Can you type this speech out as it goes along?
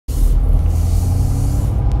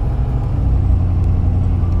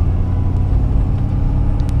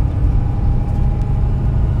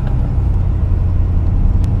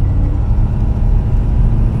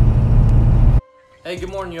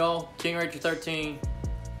morning, y'all. King Ranger 13.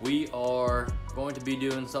 We are going to be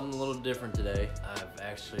doing something a little different today. I've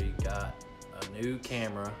actually got a new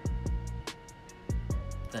camera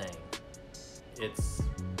thing. It's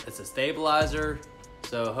a stabilizer,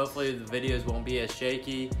 so hopefully the videos won't be as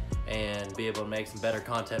shaky and be able to make some better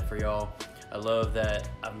content for y'all. I love that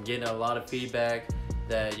I'm getting a lot of feedback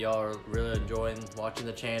that y'all are really enjoying watching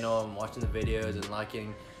the channel and watching the videos and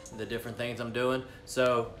liking the different things I'm doing.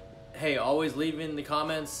 So hey, always leave in the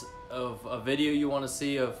comments of a video you want to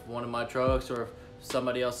see of one of my trucks or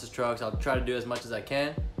somebody else's trucks. I'll try to do as much as I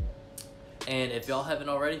can. And if y'all haven't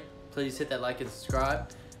already, please hit that like and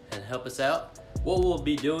subscribe and help us out. What we'll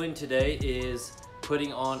be doing today is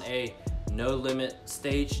putting on a no limit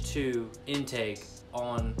stage 2 intake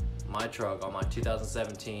on my truck, on my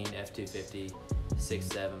 2017 F250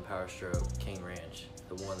 6.7 Powerstroke King Ranch,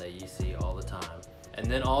 the one that you see all the time. And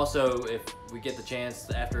then also, if we get the chance,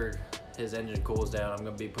 after his engine cools down, I'm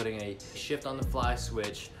gonna be putting a shift on the fly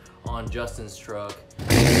switch on Justin's truck.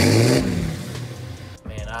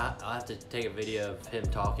 Man, I'll have to take a video of him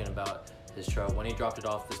talking about his truck. When he dropped it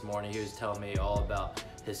off this morning, he was telling me all about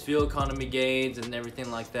his fuel economy gains and everything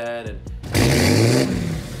like that, and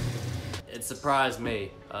it surprised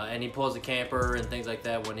me. And he pulls a camper and things like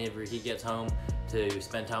that whenever he gets home to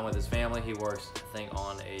spend time with his family. He works, I think,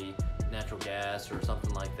 on a natural gas or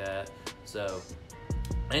something like that. So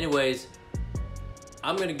anyways,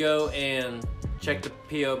 I'm gonna go and check the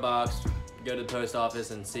P.O. box, go to the post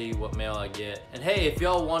office and see what mail I get. And hey, if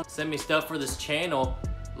y'all want to send me stuff for this channel,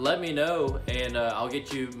 let me know, and I'll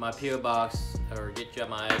get you my P.O. box, or get you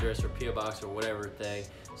my address or P.O. box or whatever thing,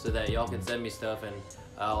 so that y'all can send me stuff and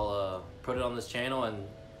I'll put it on this channel and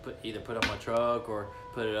either put it on my truck or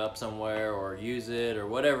put it up somewhere or use it or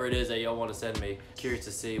whatever it is that y'all want to send me. Curious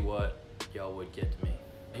to see what y'all would get to me.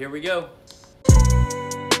 Here we go.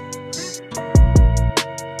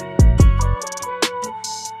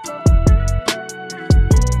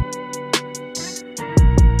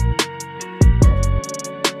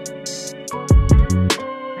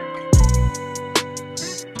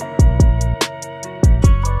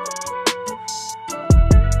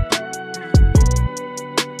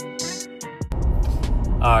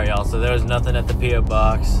 Alright, y'all, so there's nothing at the P.O.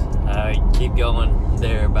 box. I keep going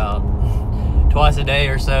there about twice a day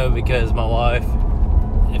or so because my wife,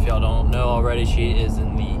 if y'all don't know already, she is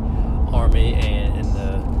in the Army and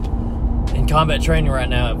in combat training right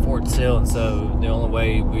now at Fort Sill, and so the only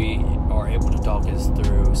way we are able to talk is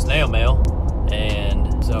through snail mail,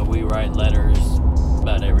 and so we write letters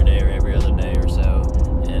about every day or every other day or so,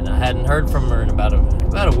 and I hadn't heard from her in about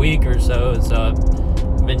a week or so, and so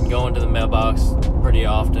I've been going to the mailbox pretty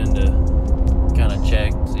often to kind of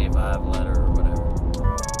check, see if I have a letter or whatever.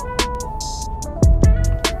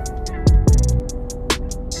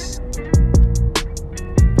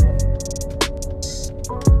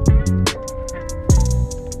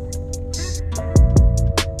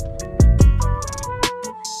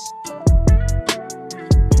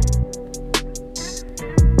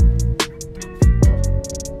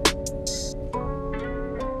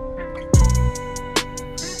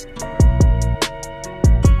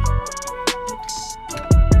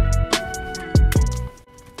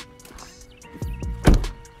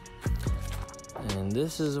 And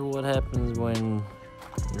this is what happens when you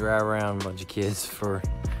drive around a bunch of kids for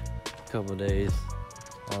a couple of days.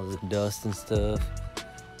 All the dust and stuff.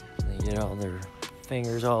 They get all their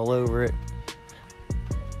fingers all over it.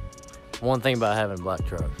 One thing about having a black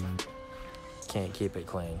truck, can't keep it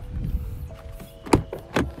clean.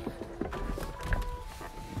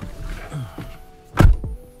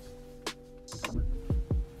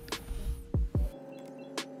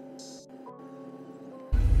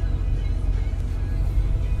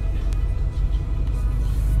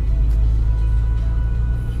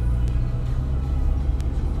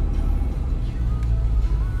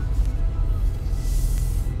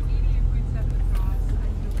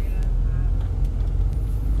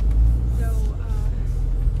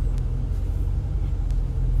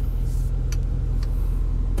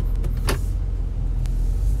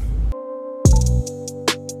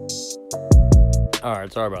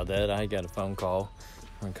 Alright, sorry about that. I got a phone call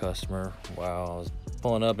from a customer while I was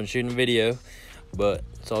pulling up and shooting a video, but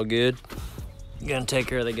it's all good. Gonna take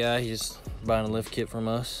care of the guy. He's buying a lift kit from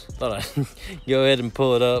us. Thought I'd go ahead and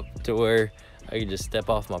pull it up to where I could just step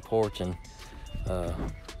off my porch and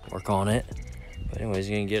work on it. But anyways,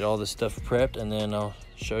 gonna get all this stuff prepped, and then I'll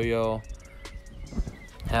show y'all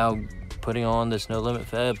how putting on this no limit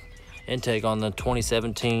fab intake on the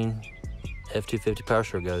 2017 F250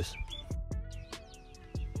 Powerstroke goes.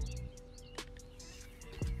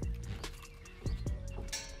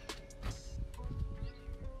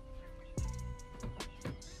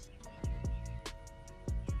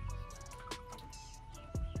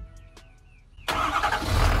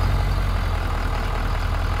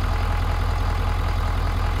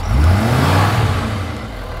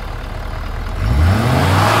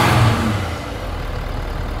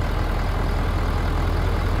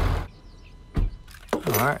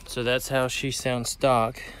 So that's how she sounds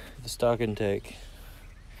stock, the stock intake.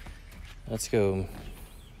 Let's go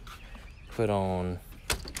put on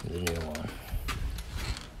the new one.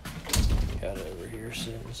 Got it over here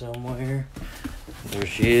sitting somewhere. There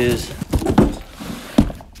she is.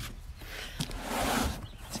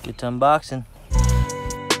 Let's get to unboxing.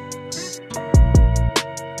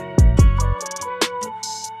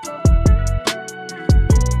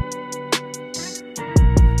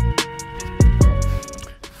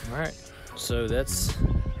 Alright, so that's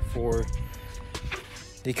for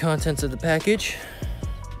the contents of the package.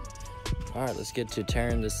 Alright, let's get to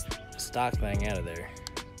tearing this stock thing out of there.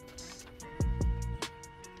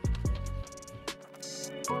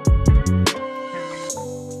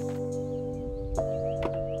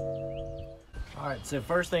 Alright, so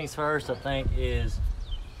first things first, I think, is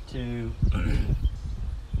to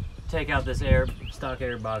take out this stock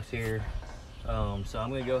air box here. So I'm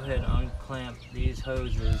going to go ahead and unclamp these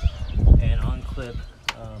hoses and unclip.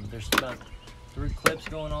 There's about 3 clips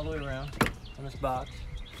going all the way around on this box.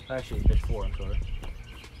 Actually, there's 4, I'm sorry.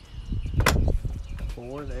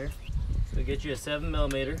 4 there. So get you a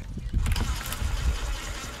 7mm.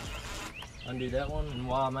 Undo that one, and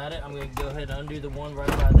while I'm at it, I'm going to go ahead and undo the one right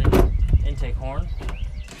by the intake horn.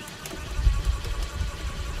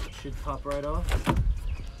 Should pop right off,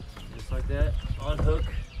 just like that. Unhook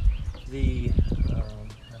the,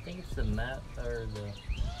 I think it's the mass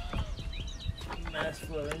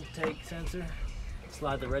flow intake sensor.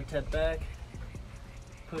 Slide the red tap back,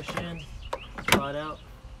 push in, slide out,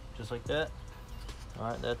 just like that. All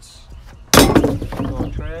right, that's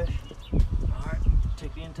going trash. All right,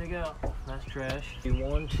 take the intake out. That's trash.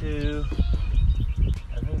 1, 2.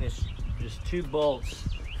 I think there's just 2 bolts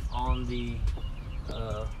on the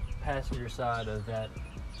passenger side of that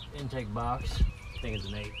intake box. I think it's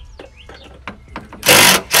an 8.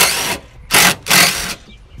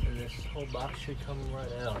 And this whole box should come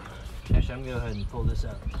right out. Actually, I'm gonna go ahead and pull this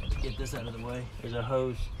out. Get this out of the way. There's a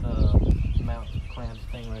hose mount clamp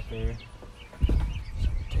thing right there. So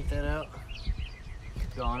take that out.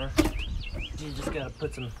 Goner. You just gotta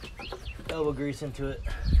put some elbow grease into it.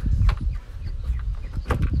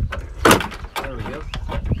 There we go.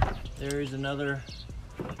 There is another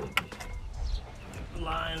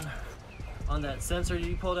line on that sensor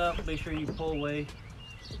you pulled out. Make sure you pull away.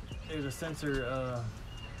 There's a sensor,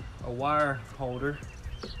 a wire holder.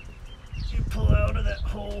 You pull out of that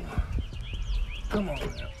hole. Come on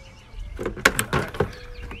now. Alright.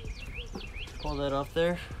 Pull that off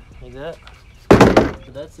there, like that.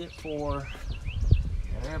 So that's it for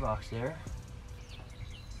that air box there.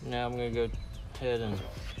 Now I'm gonna go ahead and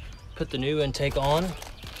put the new intake on.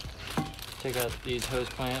 Take out these hose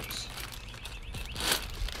clamps.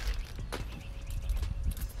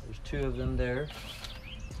 There's 2 of them there.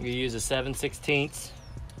 I'm gonna use a 7/16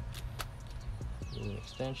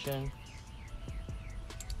 extension.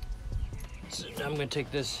 So now I'm gonna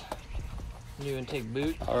take this new intake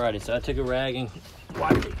boot. Alrighty, so I took a rag and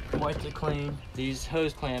wiped it clean. These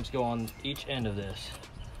hose clamps go on each end of this.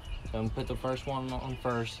 So I'm gonna put the first one on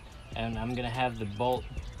first, and I'm gonna have the bolt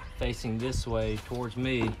facing this way towards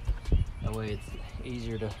me. That way it's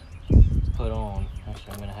easier to put on.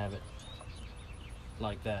 Actually, I'm gonna have it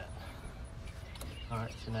like that.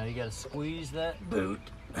 Alright, so now you gotta squeeze that boot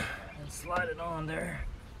and slide it on there,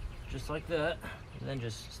 just like that. And then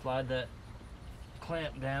just slide that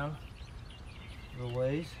clamp down the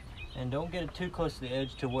ways. And don't get it too close to the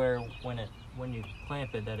edge to where when you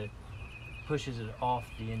clamp it, that it pushes it off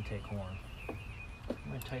the intake horn. I'm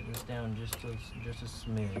gonna tighten this down just a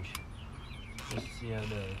smidge. Just to see how it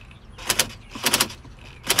does.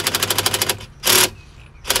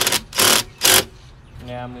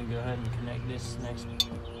 Now I'm gonna go ahead and connect this next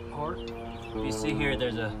part. If you see here,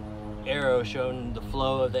 there's a arrow showing the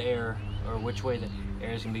flow of the air, or which way the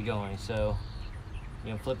air is gonna be going. So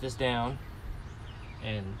you're gonna flip this down,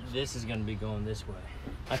 and this is gonna be going this way.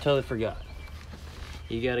 I totally forgot.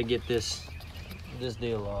 You gotta get this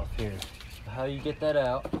deal off here. How you get that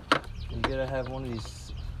out, you gotta have one of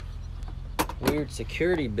these weird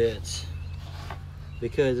security bits,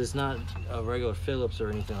 because it's not a regular Phillips or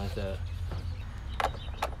anything like that.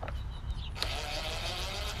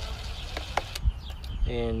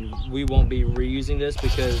 And we won't be reusing this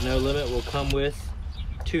because No Limit will come with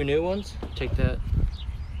 2 new ones. Take that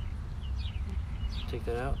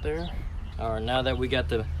out there. All right, now that we got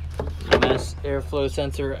the mass airflow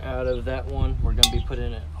sensor out of that one, we're gonna be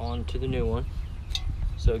putting it onto the new one.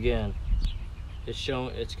 So again, it's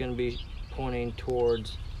gonna be pointing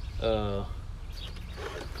towards the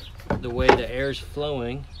way the air is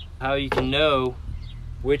flowing. How you can know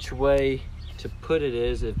which way to put it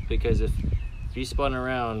is because if if you spun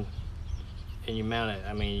around and you mount it,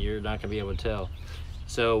 I mean, you're not gonna be able to tell.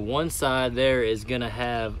 So one side there is gonna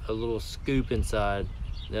have a little scoop inside,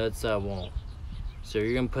 the other side won't. So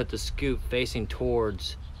you're gonna put the scoop facing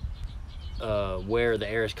towards where the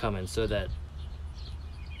air is coming, so that,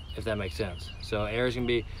 if that makes sense. So air is gonna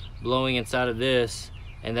be blowing inside of this,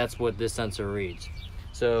 and that's what this sensor reads.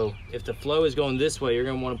 So if the flow is going this way, you're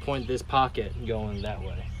gonna wanna point this pocket going that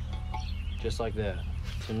way, just like that.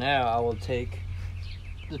 So now I will take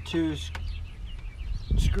the two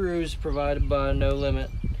screws provided by No Limit.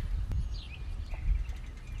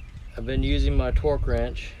 I've been using my torque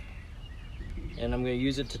wrench, and I'm gonna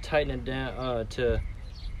use it to tighten it down, to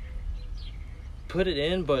put it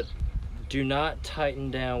in, but do not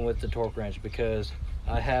tighten down with the torque wrench, because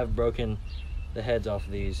I have broken the heads off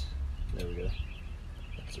of these. There we go.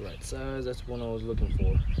 That's the right size. That's the one I was looking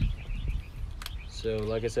for. So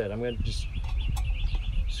like I said, I'm gonna just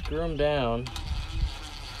screw them down,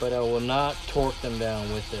 but I will not torque them down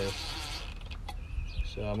with this.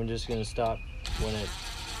 So I'm just gonna stop when it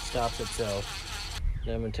stops itself.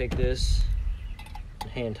 Then I'm gonna take this and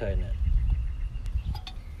hand tighten it.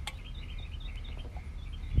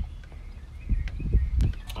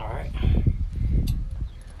 Alright.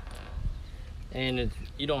 And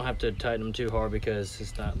you don't have to tighten them too hard, because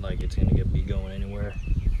it's not like it's gonna be going anywhere.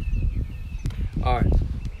 Alright,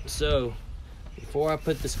 so before I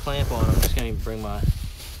put this clamp on, I'm just gonna bring my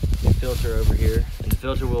filter over here, and the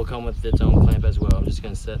filter will come with its own clamp as well. I'm just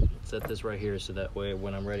gonna set this right here, so that way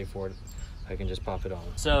when I'm ready for it, I can just pop it on.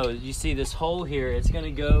 So you see this hole here, it's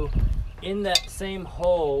gonna go in that same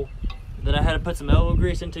hole that I had to put some elbow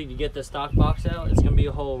grease into to get the stock box out. It's gonna be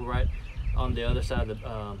a hole right on the other side of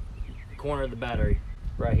the corner of the battery,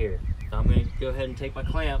 right here. So I'm gonna go ahead and take my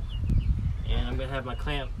clamp, and I'm gonna have my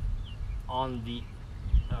clamp on the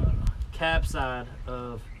cap side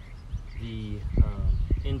of the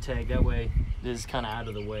intake. That way this is kind of out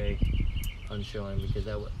of the way on showing, because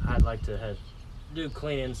I'd like to do a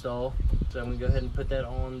clean install. So I'm gonna go ahead and put that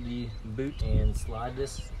on the boot and slide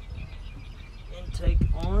this intake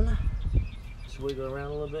on. Just wiggle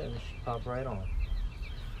around a little bit and it should pop right on.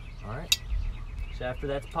 Alright, so after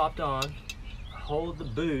that's popped on, hold the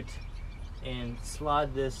boot and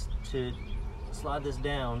slide this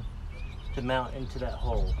down to mount into that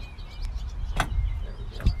hole. There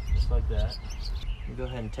we go, just like that. I'll go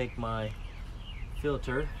ahead and take my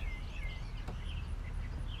filter,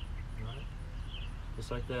 right,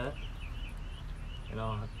 just like that, and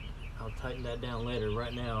I'll tighten that down later.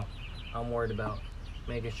 Right now I'm worried about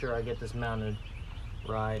making sure I get this mounted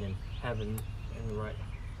right and having in the right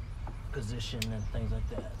position and things like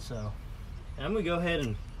that. So, and I'm gonna go ahead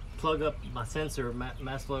and plug up my sensor,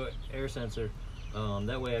 mass flow air sensor,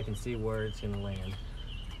 that way I can see where it's gonna land.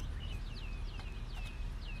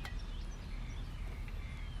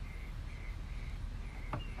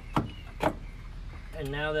 And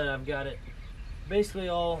now that I've got it basically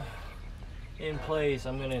all in place,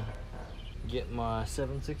 I'm gonna get my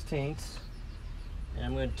 7/16 and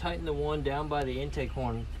I'm gonna tighten the one down by the intake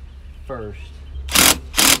horn first.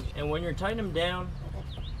 And when you're tightening them down,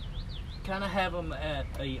 kind of have them at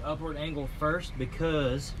a upward angle first,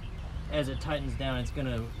 because as it tightens down, it's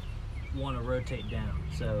gonna want to rotate down.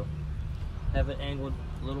 So have it angled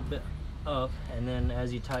a little bit up, and then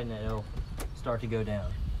as you tighten it, it'll start to go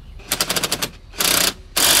down.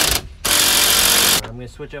 I'm going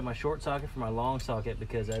to switch out my short socket for my long socket,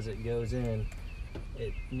 because as it goes in,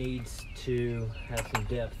 it needs to have some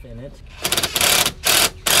depth in it.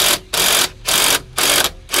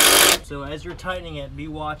 So as you're tightening it, be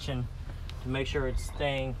watching to make sure it's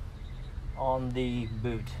staying on the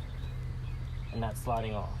boot and not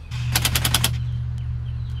sliding off.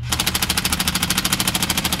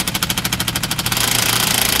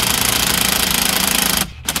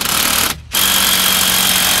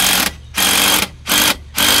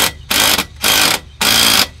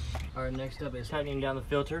 Alright, next up is tightening down the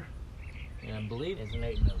filter, and I believe it's an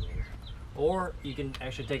 8mm. Or you can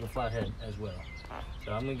actually take a flathead as well.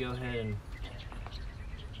 So I'm going to go ahead and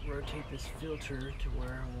rotate this filter to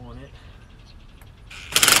where I want it.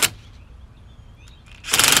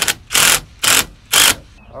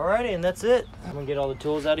 Alrighty, and that's it. I'm going to get all the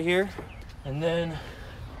tools out of here and then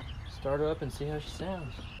start her up and see how she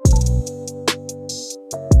sounds.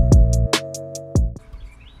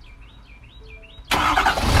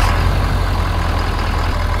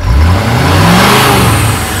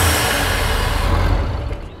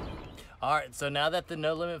 Alright, so now that the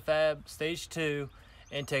No Limit Fab Stage 2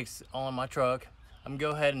 intake's on my truck, I'm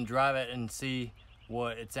gonna go ahead and drive it and see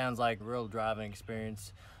what it sounds like, real driving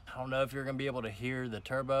experience. I don't know if you're gonna be able to hear the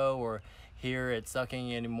turbo or hear it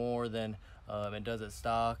sucking any more than and does it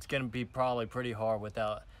stock. It's gonna be probably pretty hard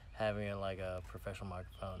without having like a professional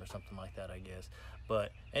microphone or something like that, I guess.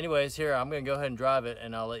 But anyways, here, I'm gonna go ahead and drive it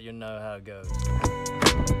and I'll let you know how it goes.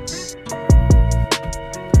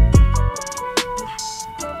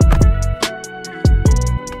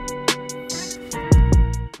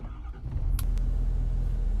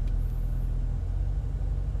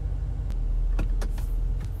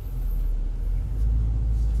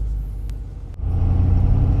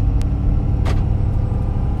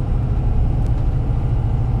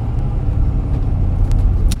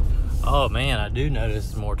 Oh man, I do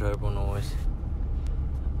notice more turbo noise.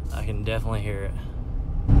 I can definitely hear it.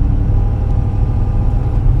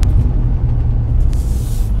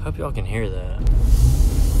 Hope y'all can hear that.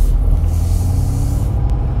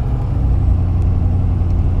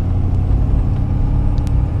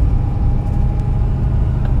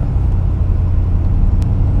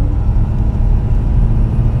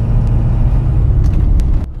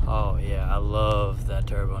 Oh yeah, I love that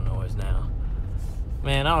turbo noise now.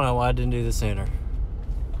 Man, I don't know why I didn't do this sooner.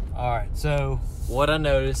 All right, so what I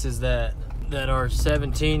noticed is that our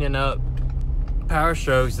 17 and up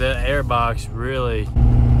Powerstrokes, that airbox really...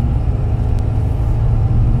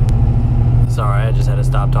 Sorry, I just had to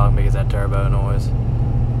stop talking because of that turbo noise.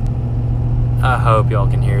 I hope y'all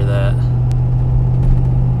can hear that.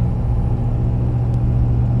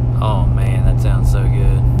 Oh man, that sounds so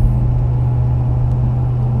good.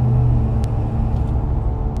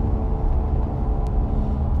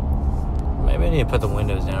 Maybe I need to put the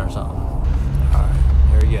windows down or something. All right,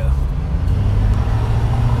 here we go.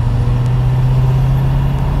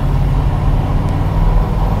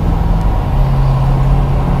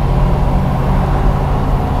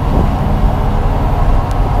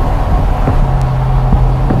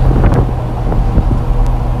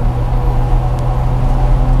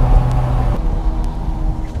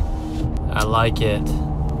 I like it.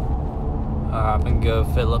 All right, I'm gonna go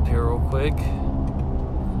fill up here real quick.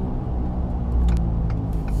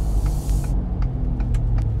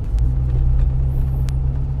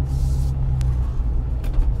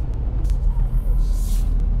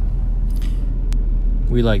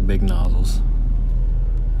 We like big nozzles.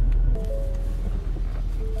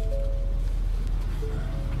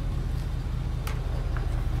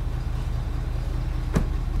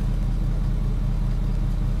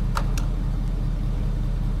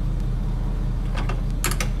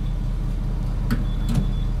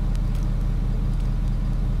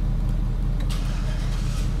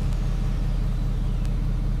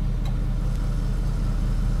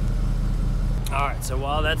 All right, so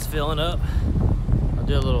while that's filling up, I'll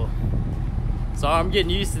do a little, sorry, I'm getting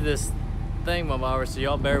used to this thing, my mower, so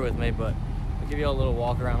y'all bear with me, but I'll give y'all a little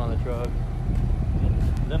walk around on the truck.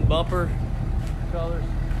 Them bumper colors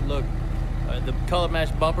look, the color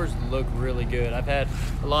match bumpers look really good. I've had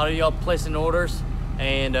a lot of y'all placing orders,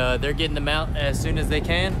 and they're getting them out as soon as they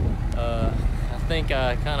can. I think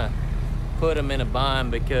I kind of put them in a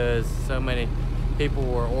bind because so many people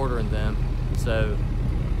were ordering them. So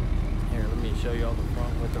here, let me show y'all the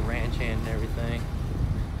front with the ranch hand and everything.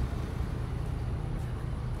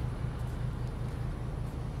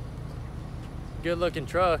 Good looking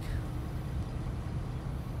truck.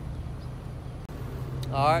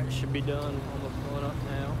 All right, should be done, almost going up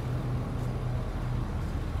now.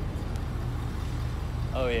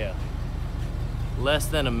 Oh yeah, less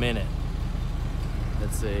than a minute.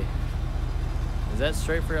 Let's see, is that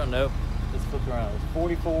straight for y'all? Nope, let's flip around. It's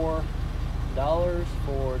 $44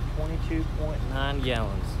 for 22.9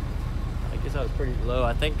 gallons. I guess I was pretty low.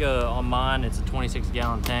 I think on mine it's a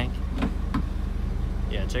 26-gallon tank.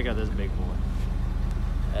 Yeah, check out this big boy.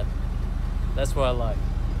 That's what I like.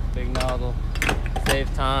 Big nozzle,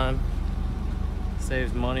 saves time,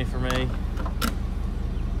 saves money for me,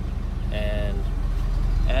 and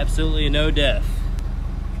absolutely no def.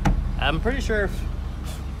 I'm pretty sure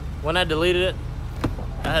when I deleted it,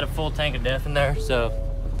 I had a full tank of def in there, so,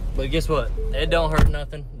 but guess what? It don't hurt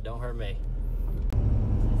nothing, it don't hurt me.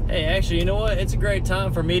 Hey, actually, you know what? It's a great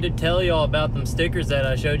time for me to tell y'all about them stickers that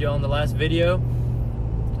I showed y'all in the last video.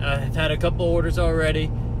 I've had a couple orders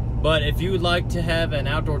already. But if you would like to have an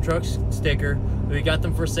outdoor truck sticker, we got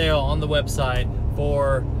them for sale on the website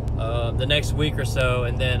for the next week or so,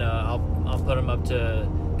 and then I'll put them up to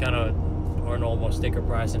kind of our normal sticker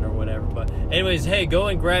pricing or whatever. But anyways, hey, go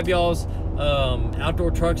and grab y'all's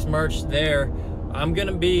outdoor trucks merch there. I'm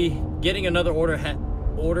gonna be getting another order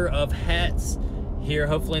of hats here,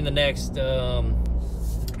 hopefully in the next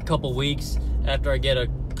couple weeks after I get a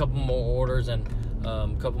couple more orders and a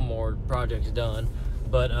couple more projects done.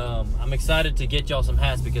 But I'm excited to get y'all some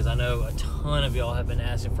hats because I know a ton of y'all have been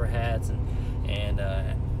asking for hats, and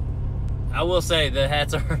I will say the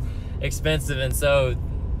hats are expensive, and so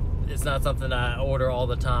it's not something I order all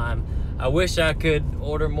the time. I wish I could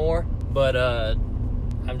order more, but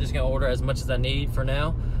I'm just gonna order as much as I need for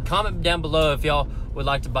now. Comment down below if y'all would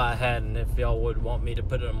like to buy a hat and if y'all would want me to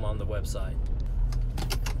put them on the website.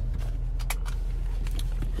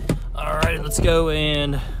 All right, let's go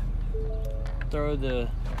and throw the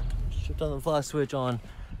shift on the fly switch on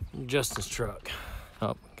Justin's truck.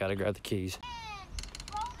 Oh, gotta grab the keys.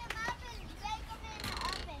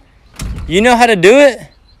 You know how to do it?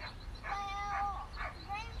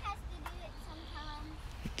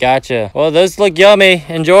 Gotcha. Well, those look yummy.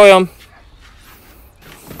 Enjoy them.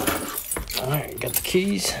 All right, got the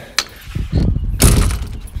keys.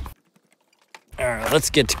 All right, let's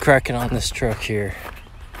get to cracking on this truck here.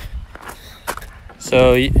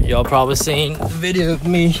 So y'all probably seen the video of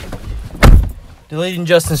me deleting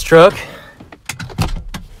Justin's truck.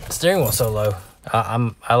 The steering wheel so low.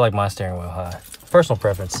 I like my steering wheel high. Personal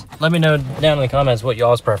preference. Let me know down in the comments what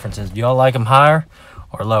y'all's preference is. Do y'all like them higher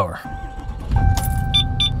or lower?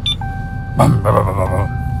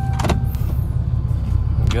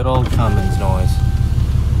 Good old Cummins noise.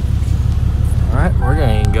 All right, we're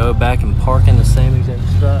gonna go back and park in the same exact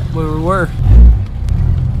spot where we were.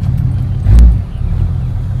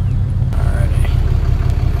 Alrighty.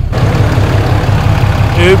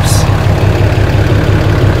 Oops.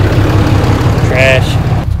 Trash.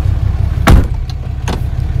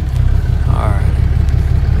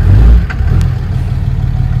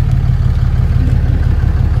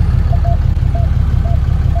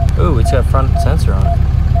 Ooh, it's got front sensor on it.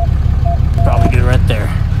 Probably good right there.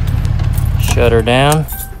 Shut her down.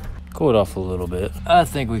 Cool it off a little bit. I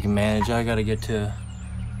think we can manage. I gotta get to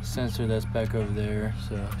a sensor that's back over there,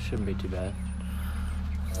 so it shouldn't be too bad.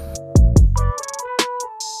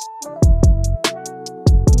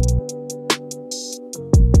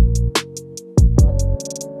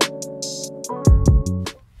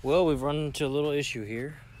 Well, we've run into a little issue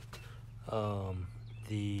here.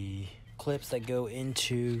 The clips that go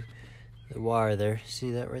into the wire there,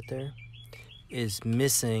 see that right there, is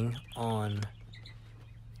missing on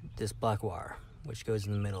this black wire, which goes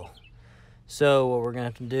in the middle. So what we're gonna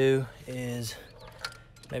have to do is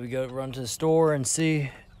maybe go run to the store and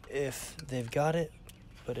see if they've got it,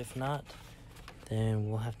 but if not, then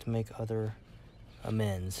we'll have to make other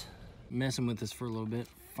amends. Messing with this for a little bit,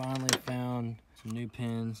 finally found some new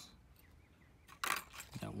pins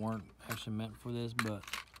that weren't actually meant for this, but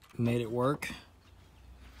made it work.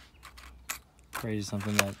 Crazy,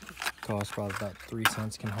 something that costs probably about 3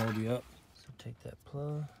 cents can hold you up. So take that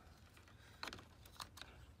plug,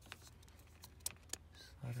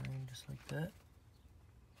 slide it in just like that.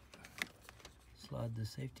 Slide the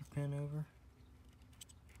safety pin over.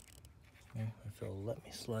 Yeah, if it'll let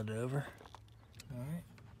me slide it over. All right,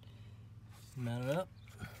 mount it up.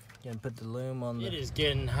 Gonna put the loom on. It is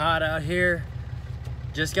getting hot out here.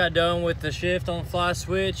 Just got done with the shift on the fly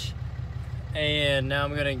switch, and now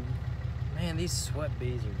I'm gonna, man, these sweat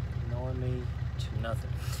bees are annoying me to nothing.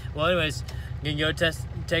 Well, anyways, I'm gonna go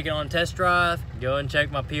take it on a test drive, go and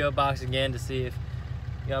check my P.O. box again to see if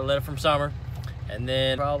got a letter from Summer, and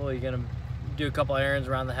then probably gonna do a couple errands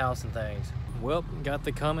around the house and things. Well, got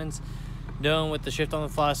the Cummins done with the shift on the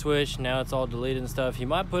fly switch. Now it's all deleted and stuff. You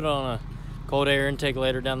might put it on a cold air intake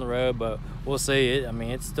later down the road, but we'll see. It, I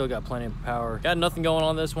mean, it's still got plenty of power. Got nothing going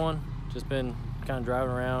on this one. Just been kind of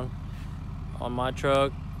driving around on my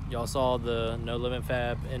truck. Y'all saw the No Limit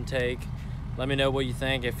Fab intake. Let me know what you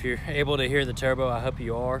think. If you're able to hear the turbo, I hope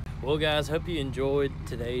you are. Well, guys, hope you enjoyed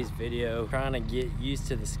today's video. Trying to get used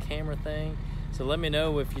to this camera thing. So let me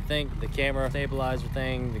know if you think the camera stabilizer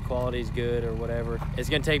thing, the quality's good or whatever. It's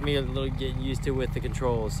gonna take me a little getting used to with the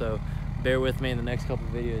controls. So bear with me in the next couple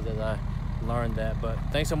of videos as I learned that. But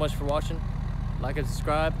thanks so much for watching. Like and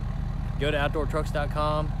subscribe. Go to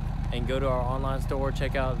outdoortrucks.com and go to our online store.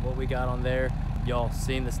 Check out what we got on there. Y'all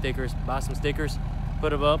seen the stickers? Buy some stickers, put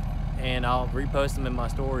them up, and I'll repost them in my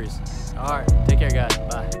stories. All right, take care, guys.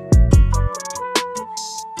 Bye.